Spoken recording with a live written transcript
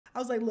I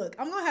was like, look,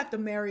 I'm gonna have to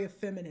marry a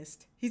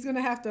feminist. He's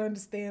gonna have to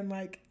understand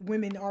like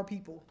women are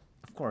people.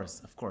 Of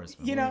course.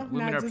 You know,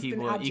 women not are just an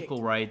people, object.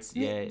 equal rights.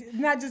 Yeah.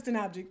 Not just an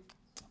object.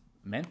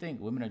 Men think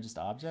women are just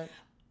an object.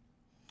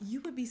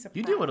 You would be surprised.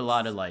 You deal with a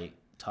lot of like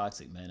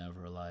toxic men, I've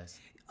realized.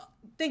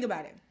 Think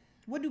about it.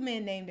 What do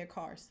men name their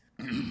cars?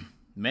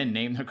 Men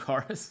name their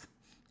cars?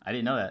 I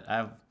didn't know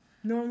that.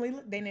 Normally,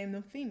 they name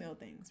them female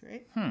things,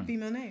 right?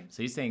 Female names.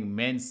 So you're saying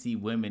men see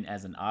women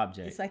as an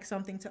object? It's like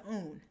something to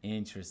own.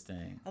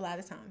 Interesting. A lot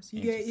of times,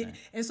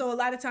 and so a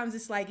lot of times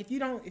it's like if you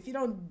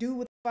don't do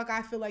what the fuck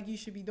I feel like you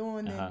should be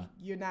doing, then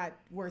you're not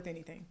worth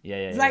anything.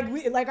 It's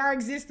like our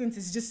existence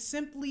is just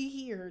simply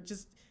here,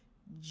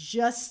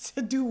 just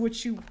to do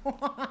what you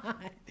want.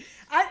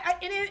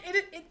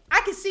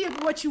 I can see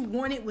if what you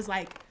wanted was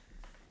like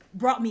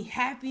brought me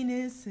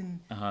happiness and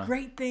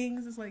great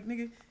things. It's like,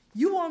 nigga,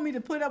 you want me to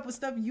put up with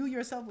stuff you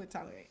yourself would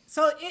tolerate.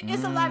 So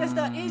it's a lot of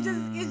stuff.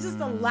 It's just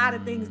a lot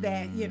of things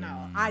that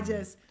I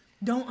just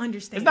don't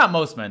understand. It's not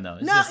most men though.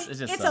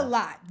 It's a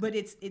lot, but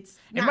it's.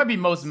 It might be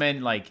most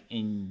men like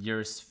in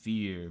your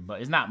sphere,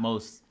 but it's not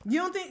most. You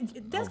don't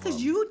think that's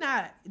because you're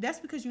not? That's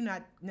because you're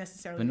not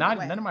necessarily.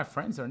 But none of my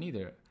friends are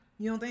neither.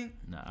 You don't think?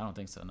 No, I don't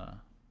think so. No.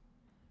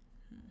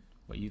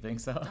 What, you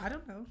think so? I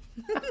don't know.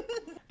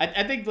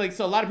 I think like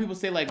so. A lot of people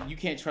say like you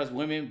can't trust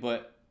women,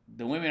 but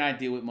the women I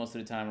deal with most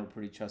of the time are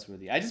pretty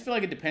trustworthy. I just feel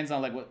like it depends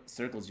on like what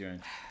circles you're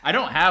in. I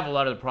don't have a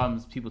lot of the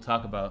problems people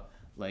talk about.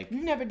 Like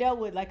you've never dealt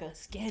with like a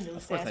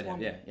scandalous ass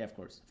woman. Yeah, of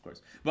course.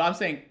 But I'm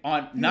saying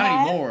not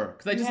anymore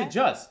because I just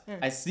adjust.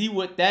 I see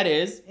what that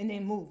is and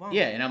then move on.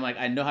 Yeah, and I'm like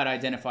I know how to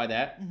identify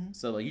that.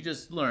 So like you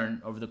just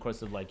learn over the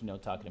course of like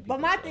talking to people. But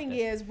my thing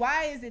is,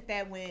 why is it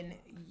that when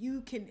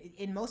you can,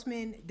 in most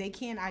men, they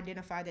can't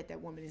identify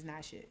that woman is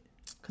not shit.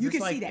 You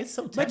can see that, it's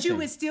so but you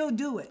would still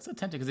do it. It's so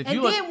tempting because if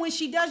and then when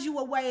she does you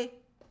away,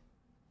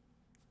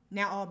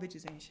 now all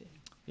bitches ain't shit.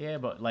 Yeah,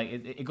 but like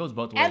it goes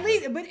both ways. At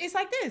least, but it's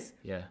like this.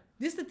 Yeah.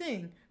 This the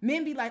thing.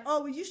 Men be like,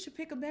 oh, well, you should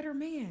pick a better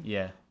man.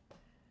 Yeah.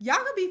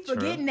 Y'all could be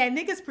forgetting that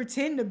niggas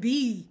pretend to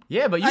be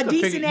but a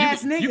decent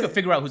ass nigga. You can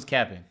figure out who's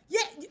capping.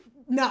 Yeah.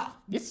 No.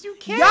 Yes, you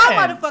can. Y'all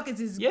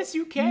motherfuckers is. Yes,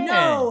 you can.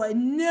 No.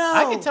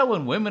 I can tell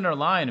when women are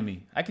lying to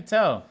me. I could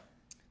tell.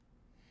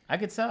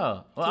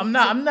 Well, I'm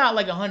not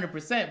like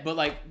 100%, but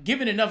like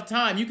given enough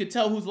time, you could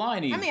tell who's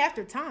lying to you. I mean,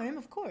 after time,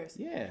 of course.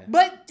 Yeah.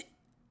 But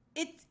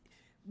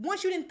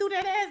once you didn't threw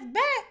that ass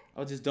back.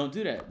 Oh, just don't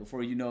do that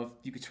before you know if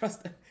you could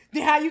trust them.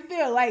 Then how you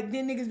feel? Like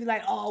then niggas be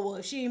like, oh well,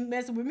 if she ain't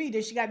messing with me,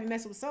 then she got to be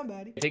messing with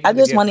somebody. I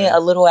just wanted a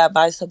little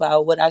advice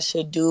about what I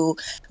should do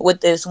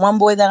with this one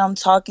boy that I'm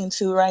talking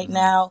to right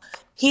now.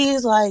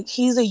 He's a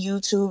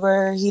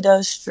YouTuber. He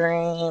does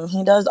stream.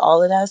 He does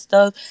all of that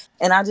stuff.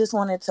 And I just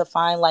wanted to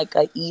find like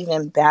an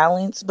even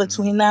balance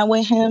between that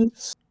with him.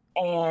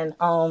 And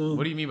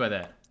what do you mean by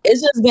that?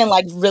 It's just been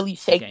like really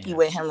shaky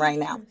with him right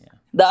now. Yeah.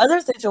 The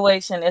other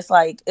situation is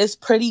like it's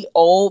pretty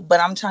old, but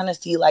I'm trying to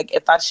see like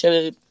if I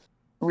should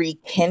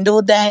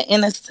rekindle that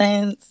in a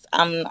sense.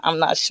 I'm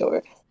not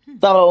sure.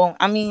 So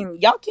I mean,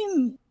 y'all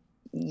can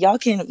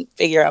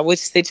figure out which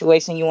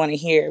situation you want to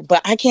hear,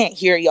 but I can't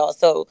hear y'all,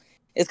 so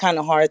it's kind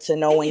of hard to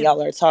know when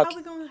y'all are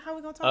talking. How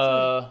we gonna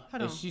talk to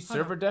her? Is she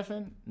server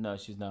deafened? No,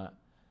 she's not.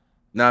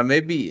 Nah,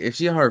 maybe if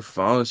she on her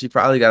phone, she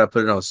probably got to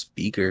put it on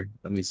speaker.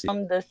 Let me see.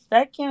 The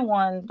second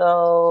one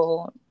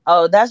though,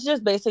 that's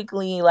just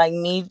basically like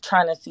me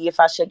trying to see if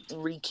I should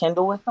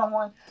rekindle with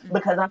someone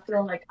because I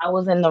feel like I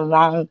was in the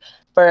wrong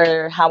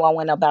for how I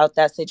went about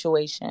that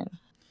situation.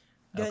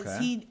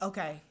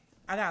 Okay,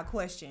 I got a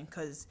question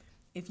because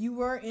if you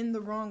were in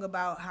the wrong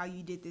about how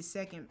you did this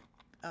second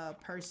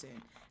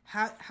person,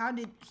 how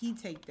did he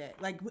take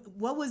that? Like,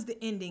 what was the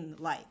ending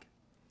like?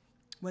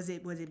 Was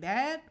it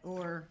bad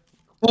or?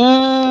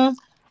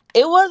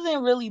 It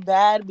wasn't really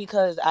bad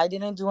because I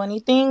didn't do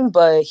anything,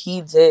 but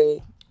he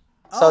did.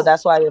 So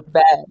that's why it's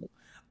bad.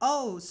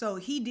 Oh, so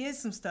he did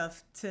some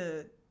stuff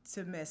to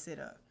mess it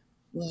up.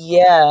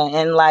 Yeah,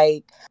 and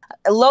like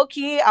low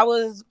key, I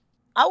was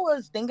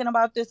thinking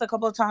about this a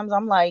couple of times.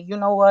 I'm like, you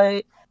know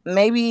what?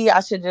 Maybe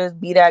I should just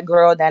be that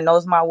girl that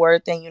knows my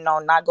worth and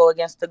not go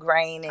against the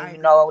grain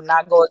and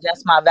not go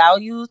against my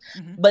values.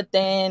 But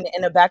then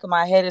in the back of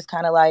my head, it's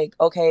kind of like,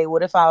 okay,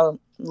 what if I'm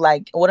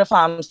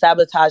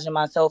sabotaging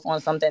myself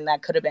on something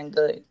that could have been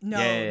good?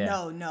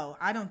 No,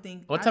 I don't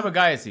think. What type of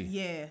guy is he?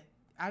 Yeah.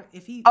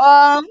 If he he's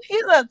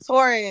a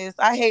Taurus.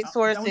 I hate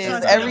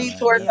Tauruses. Every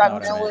Taurus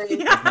I've been with.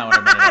 That's not what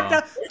I meant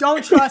at all.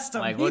 Don't trust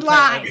him. Like, he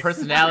lies.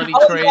 Personality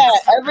traits.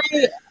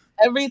 Yeah,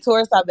 every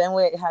Taurus I've been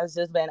with has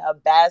just been a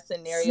bad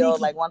scenario.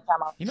 Sneaky. Like one time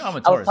I'm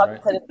a Taurus, I was talking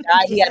to this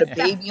guy. He had a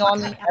baby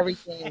on me.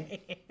 Everything.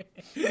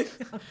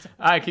 All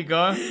right, keep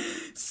going.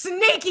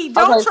 Sneaky.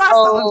 Don't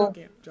trust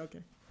him. I'm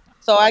joking.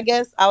 So I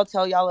guess I'll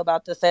tell y'all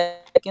about the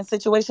second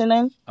situation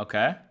then.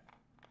 Okay.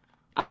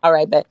 All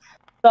right, bet.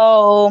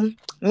 So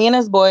me and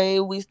this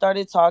boy, we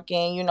started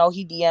talking, he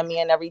DM'd me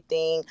and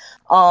everything.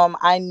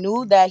 I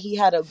knew that he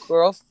had a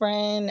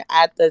girlfriend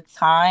at the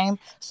time.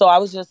 So I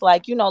was just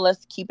like,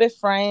 let's keep it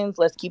friends.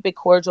 Let's keep it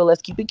cordial.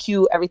 Let's keep it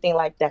cute. Everything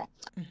like that.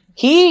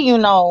 He,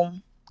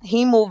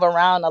 he move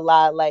around a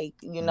lot, like,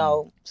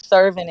 Mm.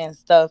 serving and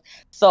stuff.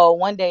 So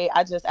one day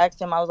I just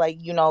asked him, I was like,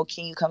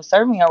 can you come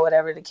serve me or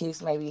whatever the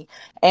case may be?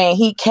 And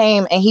he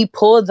came and he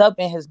pulled up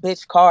in his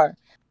bitch car.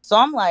 So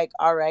I'm like,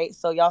 all right,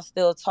 so y'all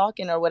still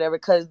talking or whatever?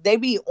 Because they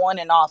be on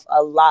and off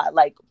a lot.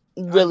 Like,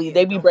 really, yeah,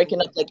 they be don't breaking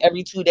fool. up like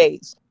every 2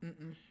 days.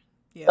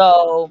 Yeah.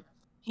 So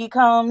he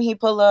come, he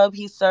pull up,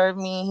 he serve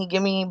me, he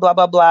give me blah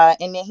blah blah,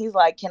 and then he's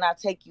like, "Can I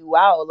take you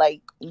out?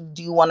 Like,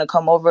 do you want to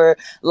come over?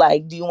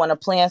 Like, do you want to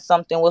plan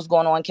something? What's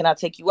going on? Can I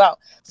take you out?"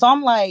 So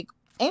I'm like,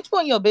 "Ain't you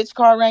in your bitch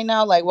car right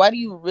now? Like, why do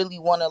you really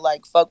want to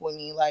like fuck with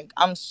me? Like,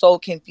 I'm so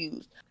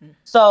confused."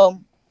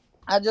 So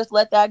I just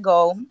let that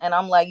go, and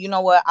I'm like, you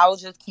know what? I'll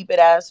just keep it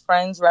as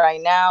friends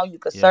right now. You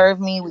could Yeah. serve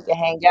me, we can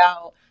hang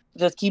out,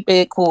 just keep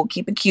it cool,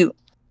 keep it cute.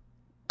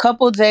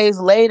 Couple days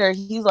later,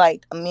 he's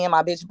like, "Me and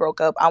my bitch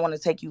broke up. I want to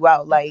take you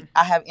out. Like,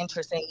 I have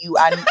interest in you.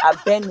 I've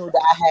been knew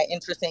that I had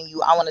interest in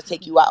you. I want to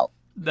take you out."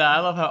 Nah, I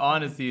love how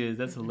honest he is.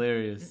 That's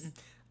hilarious.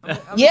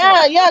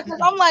 Yeah, because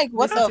I'm like,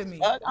 what Listen the to me.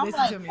 fuck? I'm Listen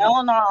like, to me.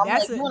 hell no. I'm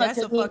That's like, you a want to that's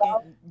a take me fucking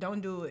out?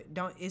 don't do it.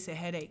 Don't it's a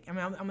headache. I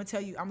mean, I'm gonna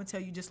tell you. I'm gonna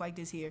tell you just like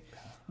this here.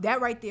 That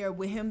right there,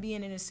 with him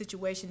being in a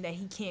situation that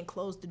he can't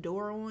close the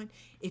door on,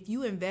 if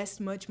you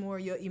invest much more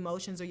of your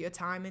emotions or your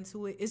time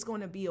into it, it's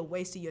gonna be a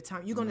waste of your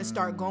time. You're gonna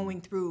start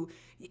going through,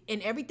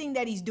 and everything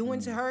that he's doing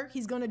to her,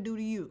 he's gonna do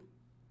to you.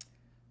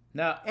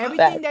 Now,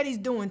 Everything that he's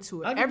doing to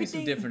her. I'll give you everything.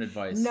 some different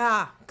advice.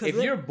 Nah, If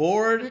you're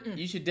bored,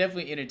 you should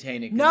definitely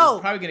entertain it. 'Cause No.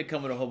 it's probably gonna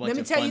come with a whole bunch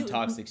of fun,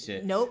 toxic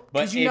shit. Nope,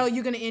 But because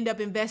you're gonna end up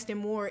investing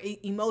more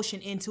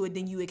emotion into it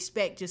than you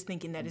expect, just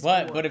thinking that it's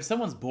bored. But if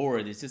someone's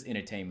bored, it's just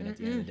entertainment at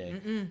the end of the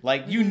day.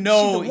 Like She's a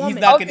he's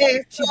woman. not gonna.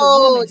 Okay, She's a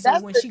so woman, so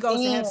that's when the she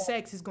goes to have thing.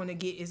 sex, it's gonna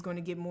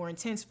get more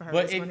intense for her.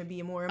 But It's gonna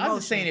be more I'm emotional.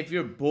 just saying, if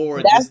you're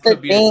bored, That's this the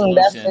could be the thing.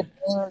 That's the solution.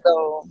 thing,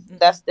 though.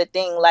 That's the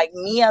thing. Like,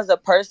 me as a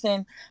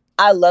person,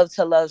 I love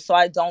to love, so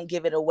I don't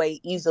give it away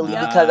easily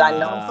because I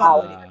know Don't fuck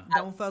how. with it.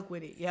 Don't fuck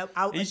with it. Yep.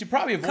 You should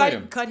probably avoid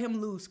him. Cut him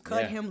loose.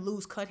 Cut Yeah. him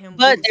loose. Cut him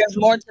But loose. there's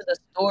more to the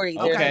story.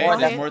 Okay, go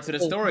there's ahead. more to the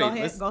story. Go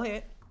ahead. Let's- Go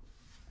ahead.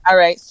 All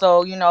right,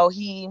 so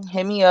he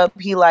hit me up.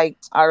 He like,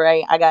 all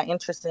right, I got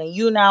interest in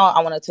you now.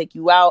 I want to take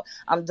you out.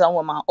 I'm done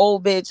with my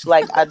old bitch.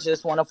 Like, I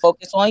just want to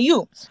focus on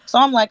you. So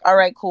I'm like, all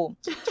right, cool.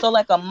 So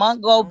like a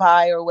month go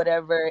by or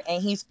whatever,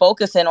 and he's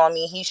focusing on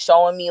me. He's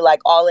showing me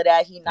like all of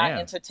that. He not Damn.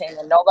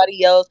 entertaining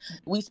nobody else.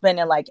 We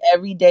spending like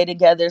every day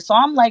together. So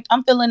I'm like,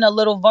 I'm feeling a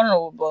little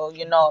vulnerable,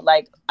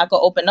 like I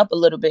could open up a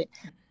little bit.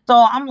 So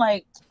I'm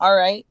like, all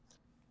right,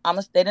 I'm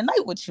gonna stay the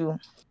night with you.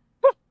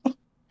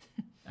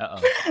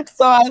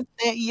 So I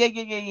said,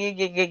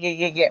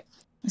 yeah.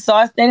 So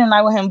I stayed the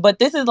night with him, but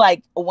this is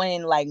like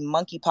when like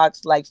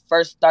monkeypox like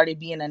first started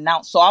being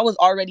announced. So I was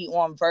already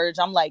on verge.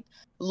 I'm like,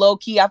 low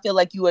key, I feel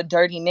like you a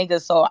dirty nigga,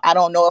 so I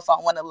don't know if I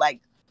want to like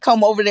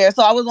come over there.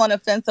 So I was on the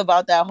fence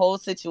about that whole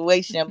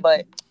situation,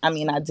 but I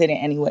mean, I didn't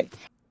anyway.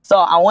 So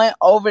I went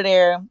over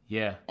there.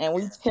 Yeah. And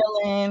we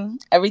chilling.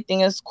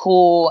 Everything is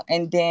cool,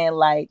 and then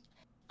like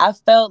I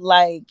felt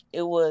like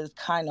it was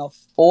kind of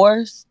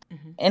forced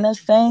in a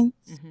sense.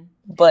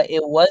 But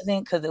it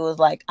wasn't, because it was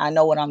like, I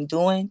know what I'm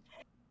doing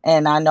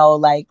and I know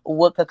like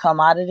what could come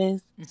out of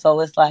this.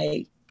 So it's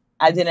like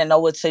I didn't know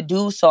what to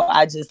do, so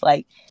I just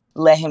like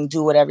let him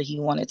do whatever he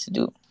wanted to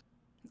do.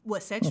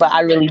 What, sexually? But I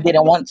really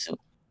didn't want to.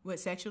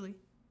 What, sexually?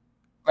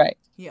 Right.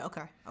 Yeah,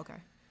 okay.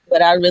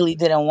 But I really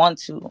didn't want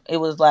to. It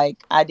was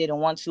like I didn't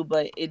want to,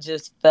 but it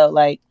just felt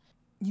like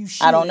you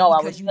should. I don't know. I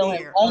because was you feeling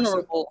there.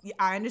 vulnerable. Yeah,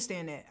 I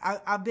understand that.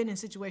 I've been in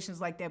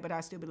situations like that, but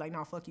I still be like,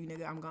 no, fuck you,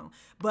 nigga, I'm gone.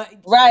 But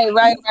Right.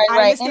 I And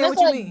understand it's what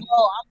like, you mean.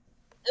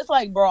 it's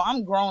like, bro,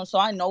 I'm grown, so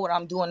I know what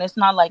I'm doing. It's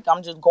not like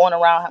I'm just going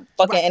around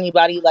fucking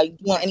anybody, like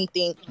doing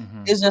anything.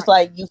 It's just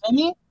like, you feel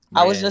me?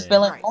 I was just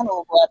feeling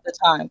vulnerable at the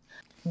time.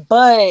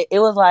 But it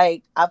was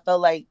like, I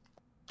felt like,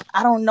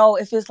 I don't know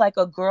if it's like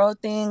a girl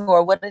thing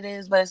or what it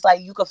is, but it's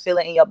like you could feel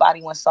it in your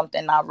body when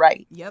something not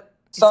right. Yep.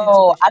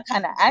 So I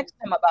kind of asked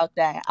him about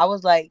that. I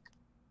was like,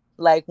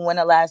 when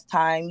the last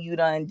time you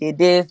done did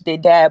this,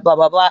 did that, blah,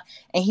 blah, blah.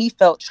 And he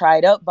felt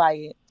tried up by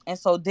it. And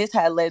so this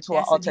had led to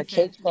an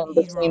altercation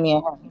between me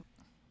and him.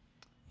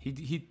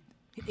 He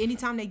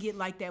Anytime they get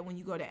like that, when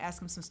you go to ask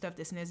him some stuff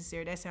that's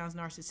necessary, that sounds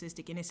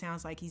narcissistic, and it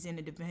sounds like he's in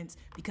the defense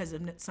because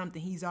of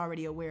something he's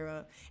already aware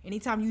of.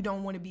 Anytime you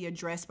don't want to be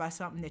addressed by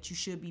something that you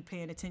should be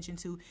paying attention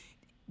to,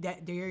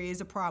 that there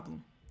is a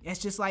problem. That's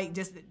just like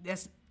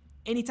that's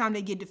anytime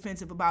they get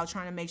defensive about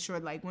trying to make sure,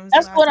 like, when was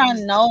That's the last what time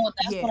I know.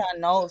 That's what I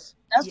know.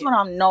 That's what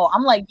I know.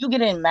 I'm like, you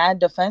getting mad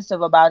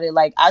defensive about it.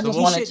 Like, I just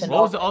wanted to know.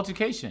 What was the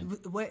altercation?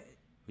 What?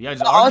 Yeah,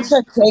 The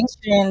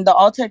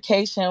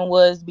altercation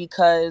was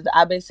because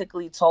I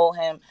basically told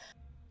him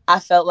I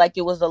felt like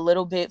it was a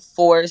little bit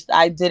forced.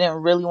 I didn't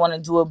really want to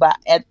do it, but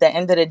at the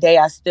end of the day,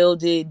 I still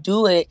did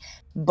do it.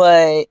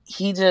 But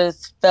he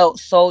just felt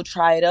so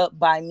tried up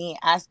by me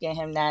asking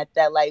him that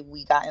like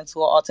we got into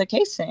an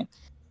altercation,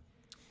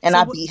 and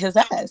I beat his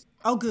ass.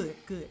 Oh, good.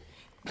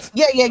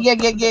 Yeah.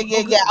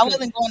 I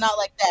wasn't going out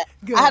like that.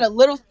 Good. I had a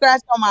little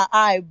scratch on my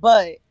eye,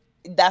 but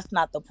That's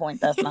not the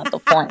point. That's not the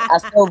point. I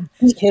still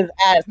beat his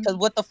ass because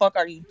what the fuck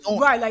are you doing?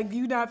 Right, like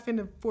you not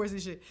finna force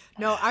this shit.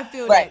 No, I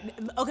feel Right.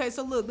 that. Okay,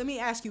 so look, let me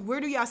ask you, where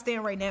do y'all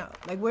stand right now?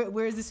 Like,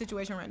 where is the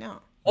situation right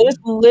now? It's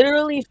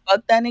literally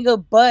fuck that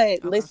nigga.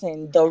 But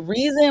listen, the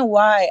reason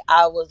why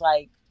I was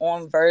like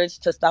on verge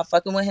to stop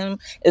fucking with him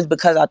is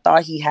because I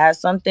thought he had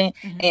something,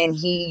 and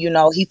he, you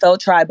know, he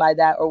felt tried by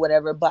that or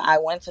whatever. But I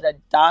went to the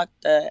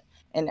doctor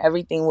and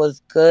everything was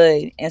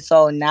good, and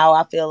so now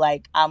I feel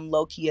like I'm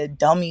low key a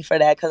dummy for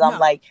that because I'm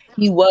like,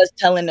 he was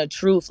telling the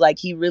truth, like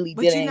he really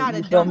But didn't. you're not a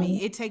you feel dummy.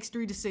 me? It takes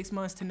 3 to 6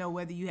 months to know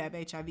whether you have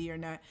HIV or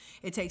not.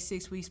 It takes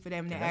 6 weeks for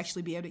them to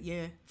actually be able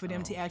to, for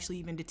them to actually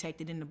even detect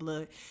it in the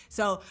blood.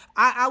 So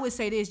I would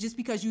say this, just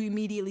because you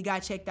immediately got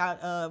checked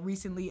out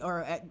recently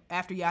or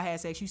after y'all had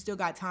sex, you still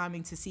got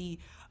timing to see,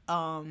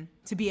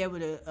 to be able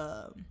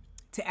to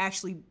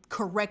actually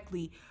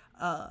correctly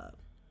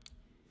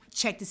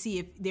check to see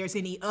if there's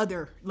any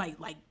other like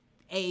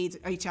AIDS,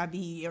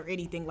 HIV, or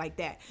anything like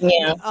that.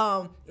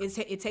 Yeah.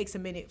 It takes a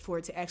minute for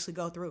it to actually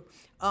go through.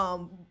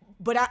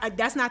 But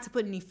that's not to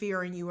put any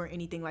fear in you or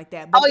anything like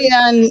that. But Oh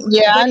yeah,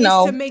 I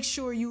know. It's to make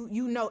sure you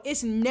know.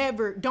 It's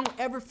never, don't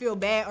ever feel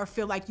bad or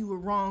feel like you were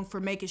wrong for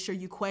making sure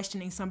you're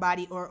questioning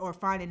somebody or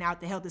finding out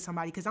the health of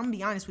somebody. Because I'm gonna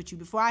be honest with you,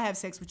 before I have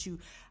sex with you,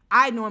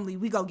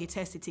 we go get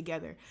tested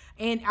together,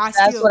 and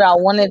that's what I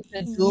wanted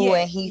to do,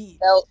 and he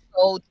felt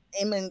so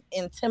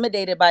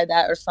intimidated by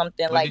that or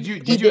something. But like,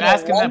 did you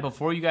ask him that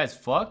before you guys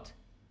fucked?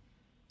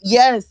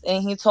 Yes,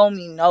 and he told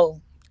me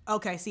no.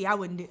 Okay, see, I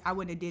wouldn't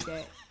have did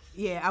that.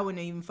 Yeah, I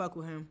wouldn't even fuck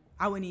with him.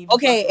 I wouldn't even.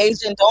 Okay,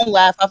 Agent, don't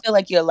laugh. I feel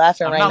like you're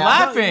laughing right now.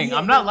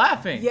 I'm not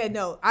laughing. Yeah,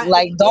 no.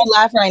 Don't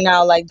laugh right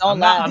now. Like, don't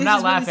laugh. I'm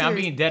not laughing. I'm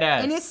being dead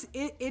ass.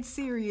 And it's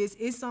serious.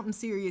 It's something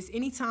serious.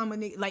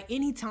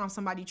 Anytime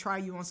somebody try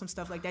you on some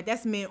stuff like that,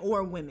 that's men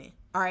or women.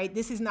 All right,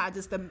 this is not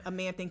just a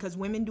man thing, because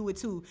women do it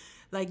too.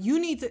 Like, you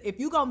need to, if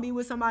you're gonna be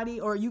with somebody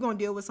or you gonna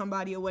deal with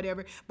somebody or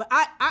whatever. But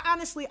I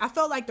honestly, I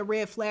felt like the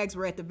red flags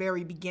were at the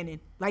very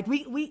beginning. Like,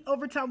 we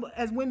over time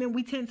as women,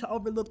 we tend to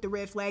overlook the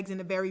red flags in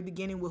the very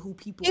beginning with who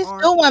people are. He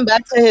still went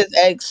back to his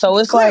ex, so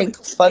it's Clearly,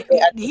 like, fuck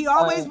it. He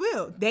always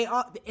will.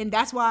 And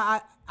that's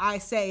why I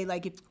say,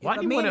 like, if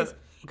a man is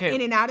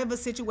in and out of a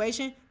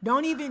situation,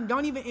 don't even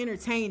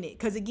entertain it.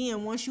 Because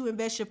again, once you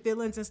invest your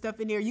feelings and stuff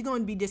in there, you're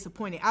going to be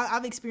disappointed.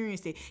 I've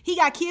experienced it. He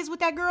got kids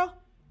with that girl.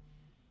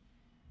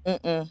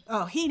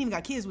 Oh, he ain't even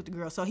got kids with the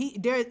girl. So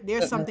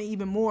there's something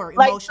even more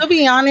emotional. Like,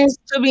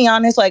 to be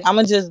honest, like, I'm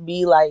gonna just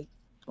be like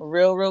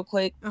real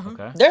quick.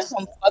 Okay. There's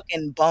some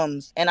fucking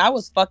bums, and I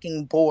was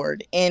fucking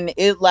bored, and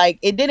it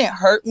didn't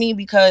hurt me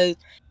because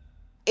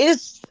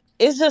it's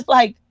just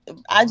like,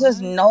 I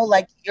just know,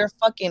 like, you're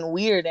fucking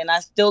weird, and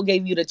I still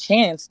gave you the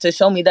chance to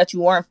show me that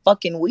you weren't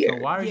fucking weird.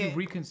 So why are you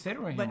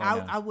reconsidering him? But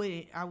I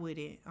wouldn't.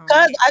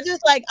 Because I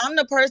just, like, I'm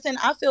the person,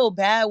 I feel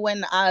bad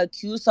when I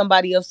accuse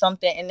somebody of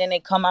something and then they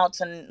come out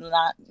to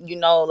not,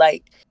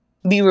 like,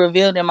 be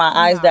revealed in my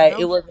eyes that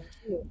it wasn't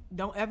true.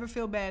 Don't ever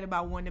feel bad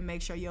about wanting to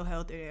make sure you're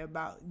healthy,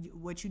 about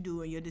what you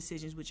do and your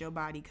decisions with your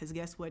body. Because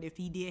guess what? If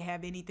he did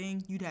have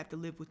anything, you'd have to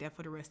live with that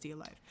for the rest of your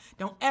life.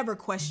 Don't ever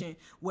question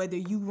whether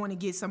you want to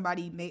get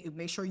somebody,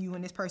 make sure you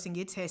and this person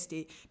get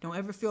tested. Don't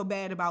ever feel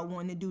bad about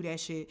wanting to do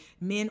that shit.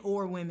 Men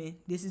or women.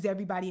 This is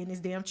everybody in this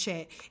damn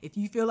chat. If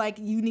you feel like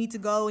you need to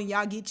go and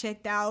y'all get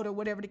checked out or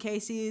whatever the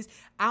case is,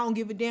 I don't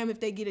give a damn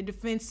if they get a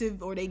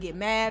defensive or they get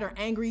mad or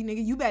angry,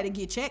 nigga. You better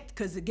get checked,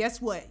 because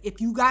guess what?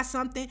 If you got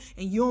something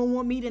and you don't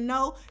want me to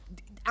know,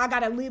 I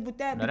gotta live with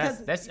that. No,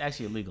 because that's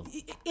actually illegal.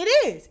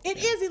 It is. It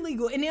is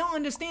illegal, and they don't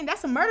understand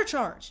that's a murder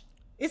charge.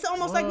 It's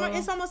almost like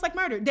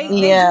murder. They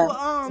do,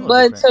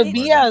 but to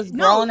be as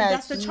grown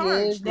as he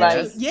charge. is,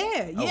 like,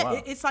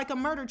 Wow. It's like a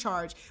murder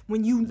charge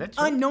when you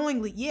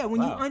unknowingly,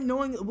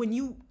 when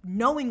you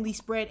knowingly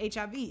spread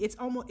HIV.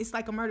 It's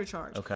like a murder charge. Okay.